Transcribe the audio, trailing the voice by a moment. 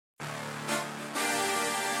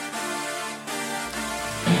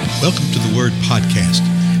Welcome to the Word Podcast.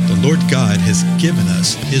 The Lord God has given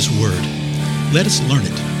us His Word. Let us learn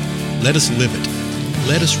it. Let us live it.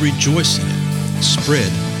 Let us rejoice in it.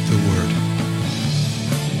 Spread the Word.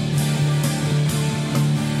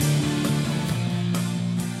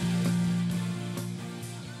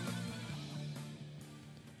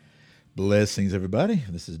 Blessings, everybody.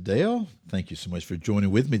 This is Dale. Thank you so much for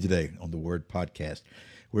joining with me today on the Word Podcast.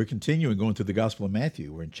 We're continuing going through the Gospel of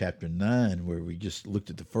Matthew. We're in chapter 9, where we just looked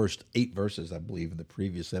at the first 8 verses, I believe, in the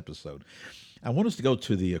previous episode. I want us to go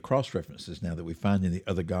to the cross-references now that we find in the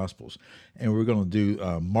other Gospels. And we're going to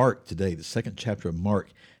do Mark today. The second chapter of Mark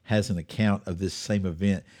has an account of this same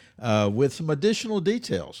event with some additional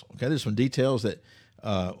details. Okay, there's some details that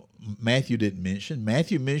Matthew didn't mention.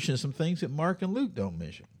 Matthew mentioned some things that Mark and Luke don't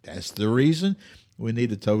mention. That's the reason we need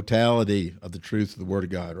the totality of the truth of the Word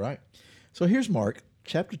of God, right? So here's Mark.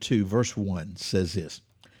 Chapter 2, verse 1 says this: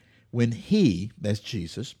 When he, that's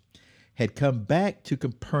Jesus, had come back to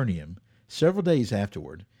Capernaum several days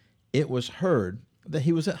afterward, it was heard that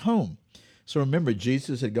he was at home. So remember,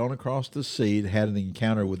 Jesus had gone across the sea, had an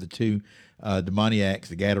encounter with the two demoniacs,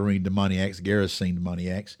 the Gadarene demoniacs, Gerasene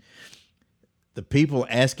demoniacs. The people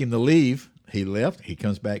asked him to leave. He left. He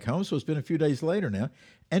comes back home. So it's been a few days later now,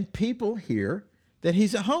 and people hear that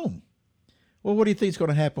he's at home. Well, what do you think is going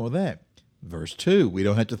to happen with that? Verse 2, we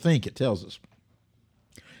don't have to think, it tells us.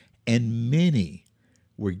 And many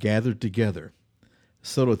were gathered together,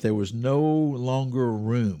 so that there was no longer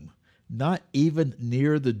room, not even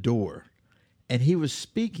near the door. And he was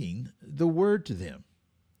speaking the word to them.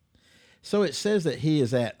 So it says that he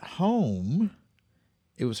is at home.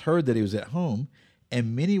 It was heard that he was at home,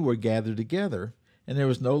 and many were gathered together, and there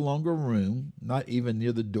was no longer room, not even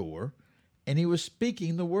near the door. And he was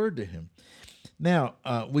speaking the word to him. Now,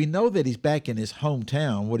 we know that he's back in his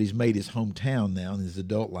hometown, what he's made his hometown now in his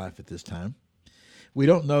adult life at this time. We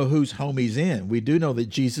don't know whose home he's in. We do know that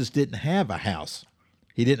Jesus didn't have a house.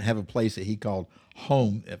 He didn't have a place that he called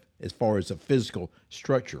home as far as a physical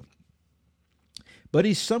structure. But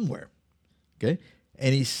he's somewhere, okay?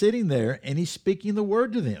 And he's sitting there, and he's speaking the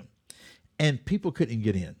word to them. And people couldn't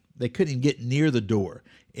get in. They couldn't get near the door.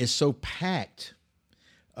 It's so packed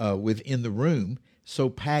within the room, so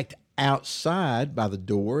packed outside by the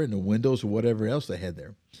door and the windows or whatever else they had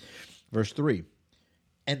there. Verse 3,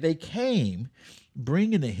 and they came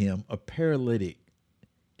bringing to him a paralytic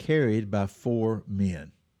carried by 4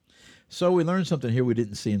 men. So we learned something here we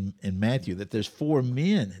didn't see in Matthew, that there's 4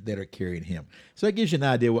 men that are carrying him. So that gives you an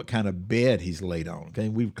idea what kind of bed he's laid on. Okay,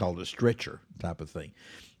 we've called it a stretcher type of thing.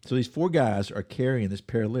 So these 4 guys are carrying this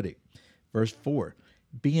paralytic. Verse 4,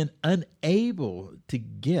 being unable to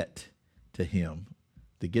get to him,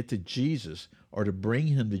 to get to Jesus, or to bring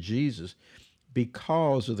him to Jesus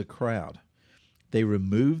because of the crowd, they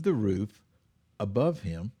removed the roof above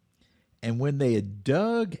him, and when they had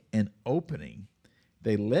dug an opening,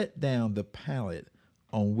 they let down the pallet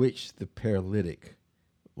on which the paralytic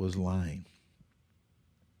was lying.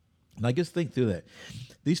 And I guess think through that.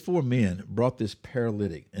 These 4 men brought this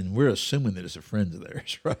paralytic, and we're assuming that it's a friend of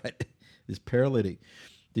theirs, right? This paralytic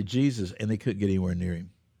to Jesus, and they couldn't get anywhere near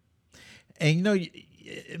him. And you know,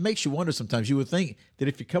 it makes you wonder sometimes. You would think that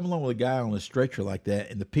if you come along with a guy on a stretcher like that,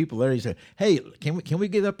 and the people there, you say, "Hey, can we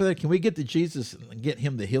get up there? Can we get to Jesus and get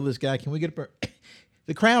him to heal this guy? Can we get up there?"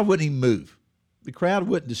 The crowd wouldn't even move. The crowd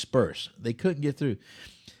wouldn't disperse. They couldn't get through.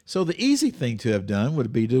 So the easy thing to have done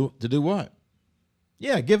would be to do what?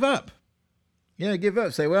 Yeah, give up. Yeah, give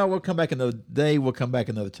up. Say, well, we'll come back another day. We'll come back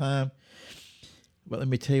another time. But let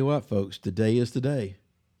me tell you what, folks. Today is the day.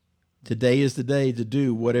 Today is the day to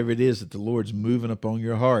do whatever it is that the Lord's moving upon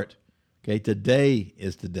your heart. Okay, today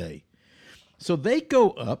is the day. So they go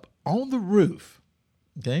up on the roof,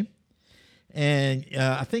 okay? And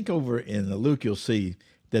I think over in Luke you'll see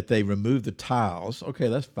that they remove the tiles. Okay,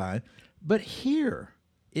 that's fine. But here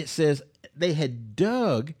it says they had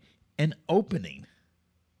dug an opening.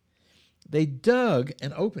 They dug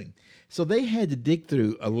an opening. So they had to dig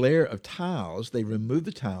through a layer of tiles. They removed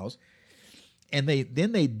the tiles. And they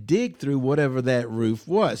dig through whatever that roof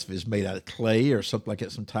was. If it's made out of clay or something like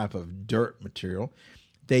that, some type of dirt material,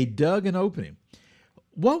 they dug an opening.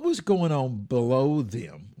 What was going on below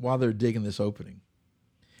them while they're digging this opening?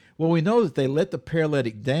 Well, we know that they let the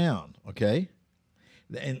paralytic down, okay?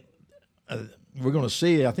 And we're going to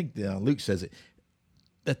see, I think Luke says it,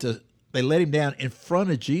 that they let him down in front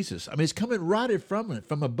of Jesus. I mean, it's coming right in front of him,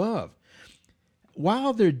 from above.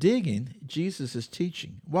 While they're digging, Jesus is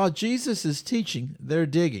teaching. While Jesus is teaching, they're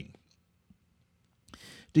digging.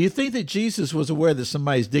 Do you think that Jesus was aware that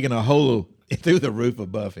somebody's digging a hole through the roof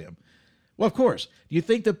above him? Well, of course. Do you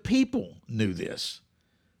think the people knew this?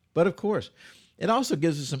 But of course. It also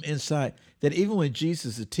gives us some insight that even when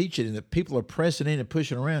Jesus is teaching and the people are pressing in and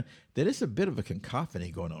pushing around, that it's a bit of a cacophony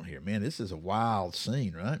going on here. Man, this is a wild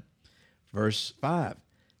scene, right? Verse 5,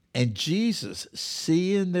 and Jesus,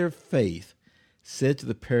 seeing their faith, said to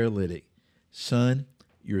the paralytic, son,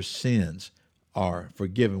 your sins are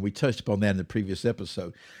forgiven. We touched upon that in the previous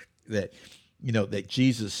episode, that, that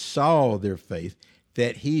Jesus saw their faith,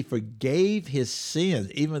 that he forgave his sins,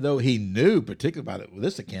 even though he knew, particularly about it with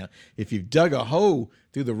this account, if you dug a hole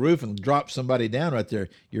through the roof and dropped somebody down right there,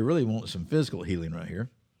 you really want some physical healing right here.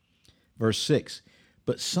 Verse 6,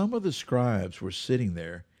 but some of the scribes were sitting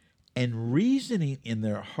there and reasoning in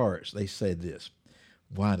their hearts. They said this,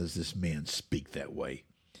 why does this man speak that way?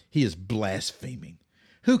 He is blaspheming.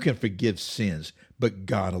 Who can forgive sins but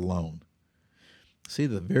God alone? See,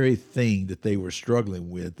 the very thing that they were struggling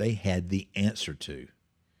with, they had the answer to.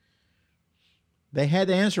 They had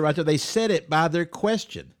the answer right there. They said it by their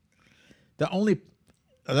question. The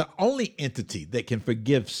only entity that can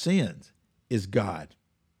forgive sins is God.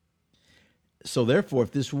 So therefore,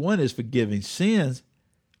 if this one is forgiving sins,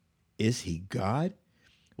 is he God?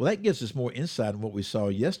 Well, that gives us more insight on what we saw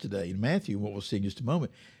yesterday in Matthew, and what we'll see in just a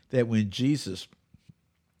moment, that when Jesus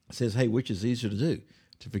says, hey, which is easier to do,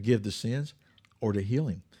 to forgive the sins or to heal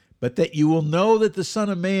him? But that you will know that the Son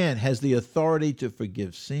of Man has the authority to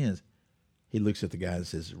forgive sins. He looks at the guy and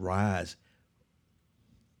says, rise,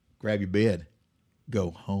 grab your bed, go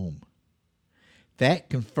home. That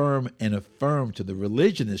confirmed and affirmed to the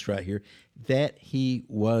religionists right here that he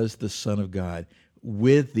was the Son of God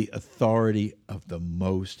with the authority of the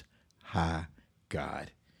Most High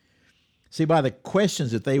God. See, by the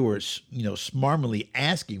questions that they were, smarmily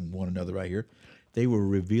asking one another right here, they were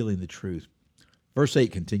revealing the truth. Verse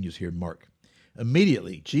 8 continues here in Mark.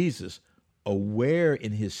 Immediately, Jesus, aware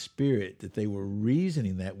in his spirit that they were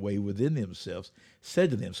reasoning that way within themselves,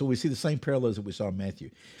 said to them, so we see the same parallels that we saw in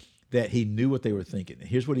Matthew, that he knew what they were thinking. And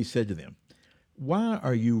here's what he said to them. Why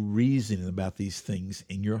are you reasoning about these things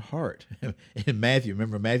in your heart? In Matthew,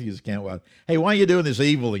 remember Matthew's account was, hey, why are you doing this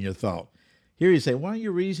evil in your thought? Here he say, why are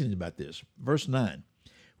you reasoning about this? Verse 9,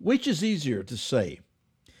 which is easier to say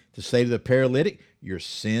to the paralytic, your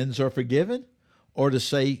sins are forgiven, or to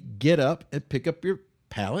say, get up and pick up your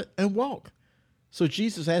pallet and walk? So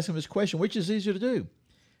Jesus asked him this question, which is easier to do?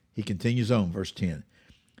 He continues on, verse 10,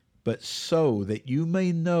 but so that you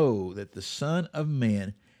may know that the Son of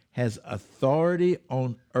Man has authority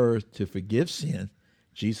on earth to forgive sin,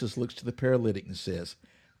 Jesus looks to the paralytic and says,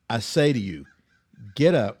 I say to you,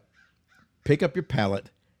 get up, pick up your pallet,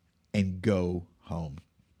 and go home.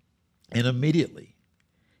 And immediately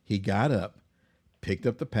he got up, picked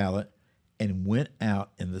up the pallet, and went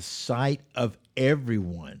out in the sight of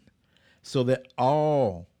everyone, so that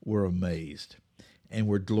all were amazed and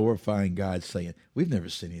were glorifying God, saying, we've never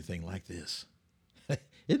seen anything like this.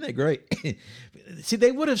 Isn't that great? See,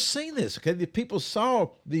 they would have seen this, okay? The people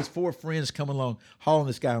saw these four friends coming along, hauling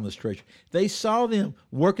this guy on the stretcher. They saw them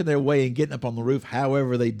working their way and getting up on the roof,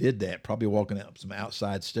 however they did that, probably walking up some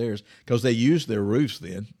outside stairs, because they used their roofs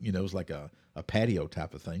then. It was like a patio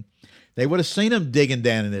type of thing. They would have seen them digging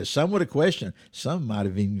down in there. Some would have questioned. Some might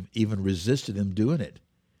have even resisted them doing it.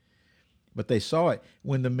 But they saw it.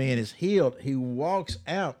 When the man is healed, he walks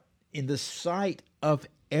out in the sight of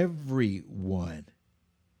everyone.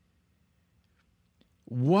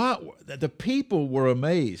 The people were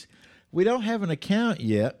amazed. We don't have an account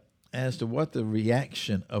yet as to what the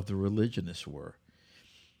reaction of the religionists were.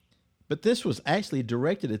 But this was actually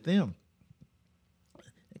directed at them.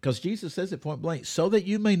 Because Jesus says it point blank, so that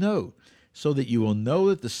you may know, so that you will know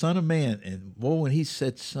that the Son of Man, and when he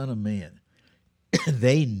said Son of Man,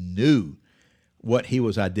 they knew what he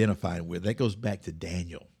was identifying with. That goes back to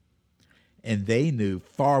Daniel. And they knew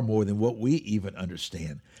far more than what we even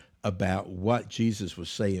understand about what Jesus was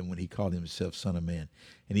saying when he called himself Son of Man.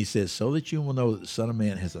 And he says, so that you will know that the Son of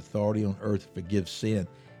Man has authority on earth to forgive sin.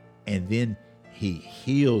 And then he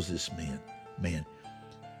heals this man.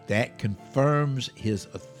 That confirms his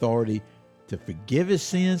authority to forgive his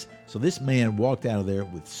sins. So this man walked out of there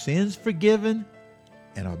with sins forgiven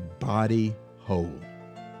and a body whole.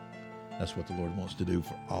 That's what the Lord wants to do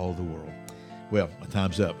for all the world. Well, my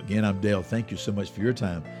time's up. Again, I'm Dale. Thank you so much for your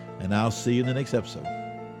time, and I'll see you in the next episode.